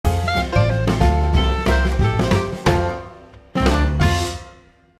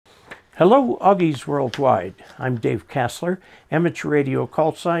Hello, Augies Worldwide. I'm Dave Casler, amateur radio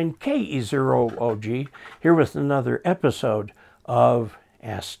call sign KE0OG, here with another episode of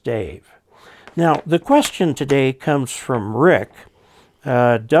Ask Dave. Now, the question today comes from Rick,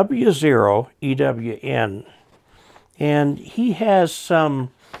 W0EWN, and he has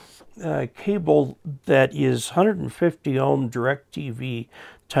some cable that is 150 ohm DirecTV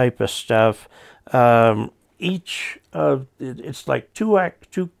type of stuff. It's like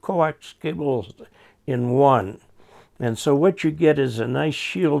two coax cables in one. And so what you get is a nice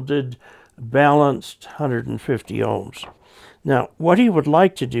shielded, balanced 150 ohms. Now, what he would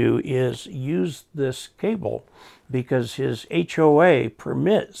like to do is use this cable because his HOA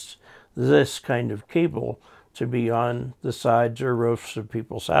permits this kind of cable to be on the sides or roofs of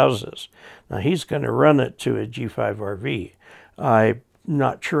people's houses. Now, he's going to run it to a G5RV. I'm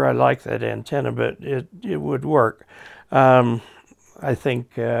not sure I like that antenna, but it would work. I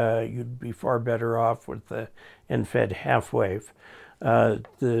think you'd be far better off with the end-fed half-wave.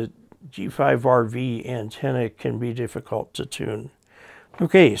 The G5RV antenna can be difficult to tune.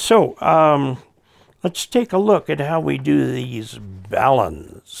 Okay, so let's take a look at how we do these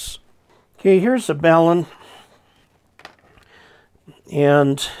Baluns. Okay, here's a Balun,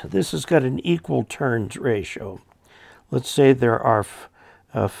 and this has got an equal turns ratio. Let's say there are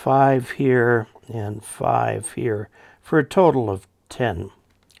 5 here and 5 here for a total of 10.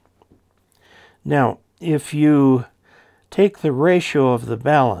 Now, if you take the ratio of the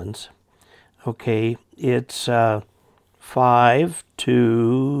Baluns, okay, it's 5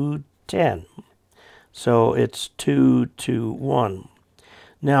 to 10. So it's 2 to 1.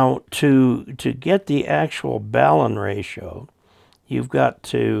 Now, to get the actual Balun ratio, you've got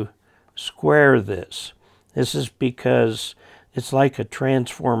to square this. This is because it's like a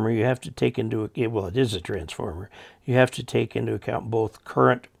transformer. You have to take into account, well, it is a transformer. You have to take into account both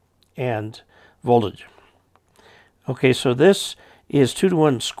current and voltage. Okay, so this is 2 to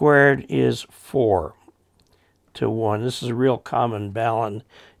 1 squared is 4 to 1. This is a real common Balun.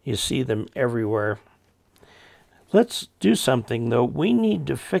 You see them everywhere. Let's do something, though. We need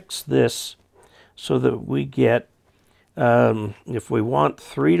to fix this so that we get, if we want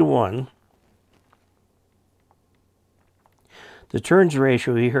 3 to 1, the turns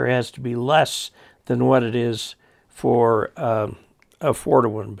ratio here has to be less than what it is for a 4 to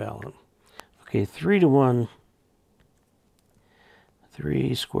 1 Balun. Okay, 3 to 1,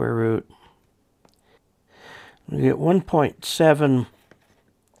 3 square root. We get 1.7.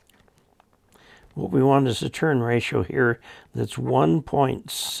 What we want is a turn ratio here that's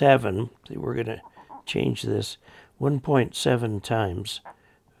 1.7. See, we're going to change this. 1.7 times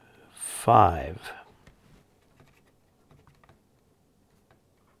 5.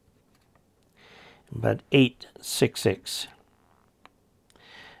 About 866.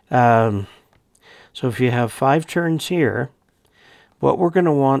 So if you have 5 turns here, what we're going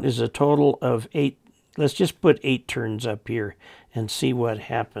to want is a total of 8. Let's just put 8 turns up here and see what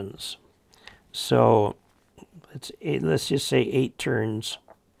happens. So let's just say 8 turns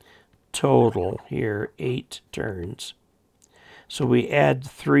total here, 8 turns. So we add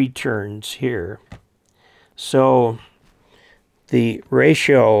 3 turns here. So the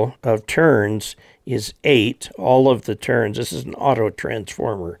ratio of turns is 8, all of the turns. This is an auto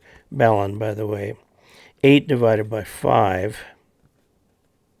transformer Balun, by the way. 8 divided by 5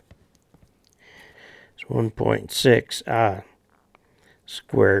 is 1.6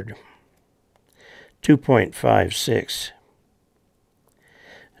 squared. 2.56.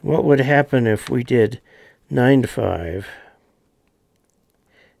 What would happen if we did 9 to 5?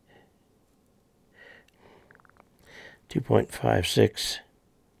 2.56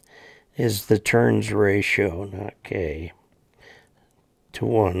 is the turns ratio, not K, to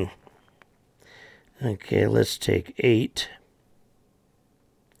 1. Okay, let's take 8,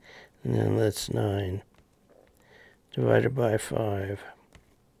 and then that's 9, divided by 5.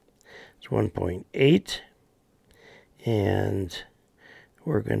 It's 1.8, and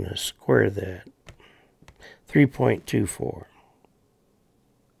we're going to square that. 3.24.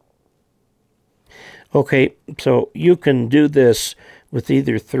 Okay, so you can do this with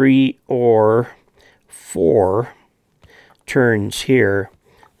either 3 or 4 turns here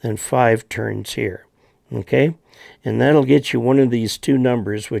and 5 turns here. Okay? And that'll get you one of these 2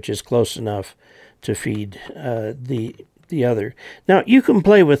 numbers, which is close enough to feed the other. Now, you can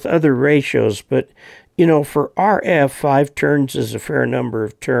play with other ratios, but, you know, for RF, 5 turns is a fair number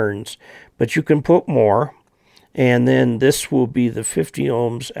of turns, but you can put more, and then this will be the 50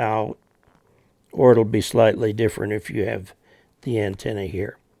 ohms out, or it'll be slightly different if you have the antenna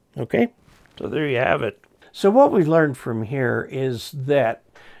here. Okay? So there you have it. So what we've learned from here is that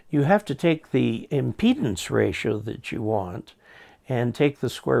you have to take the impedance ratio that you want and take the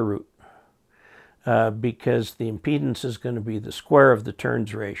square root, because the impedance is going to be the square of the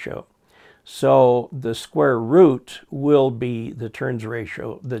turns ratio. So the square root will be the turns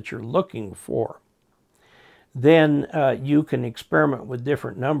ratio that you're looking for. Then you can experiment with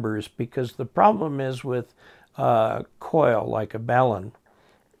different numbers, because the problem is with a coil like a Balun,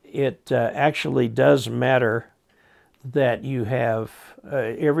 it actually does matter that you have,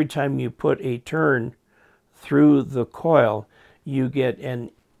 every time you put a turn through the coil, you get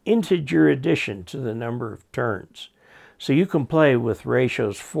an integer addition to the number of turns. So you can play with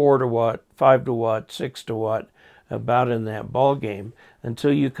ratios 4 to what, 5 to what, 6 to what, about in that ball game,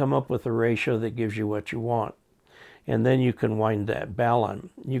 until you come up with a ratio that gives you what you want. And then you can wind that Balun.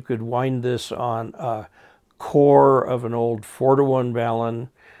 You could wind this on a core of an old 4-to-1 Balun,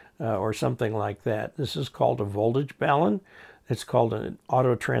 or something like that. This is called a voltage Balun. It's called an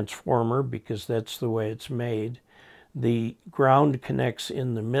auto transformer because that's the way it's made. The ground connects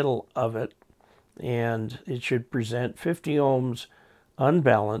in the middle of it, and it should present 50 ohms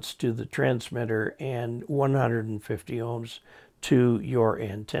unbalanced to the transmitter and 150 ohms to your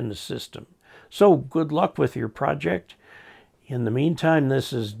antenna system. So good luck with your project. In the meantime,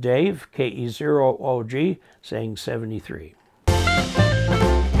 this is Dave, KE0OG, saying 73.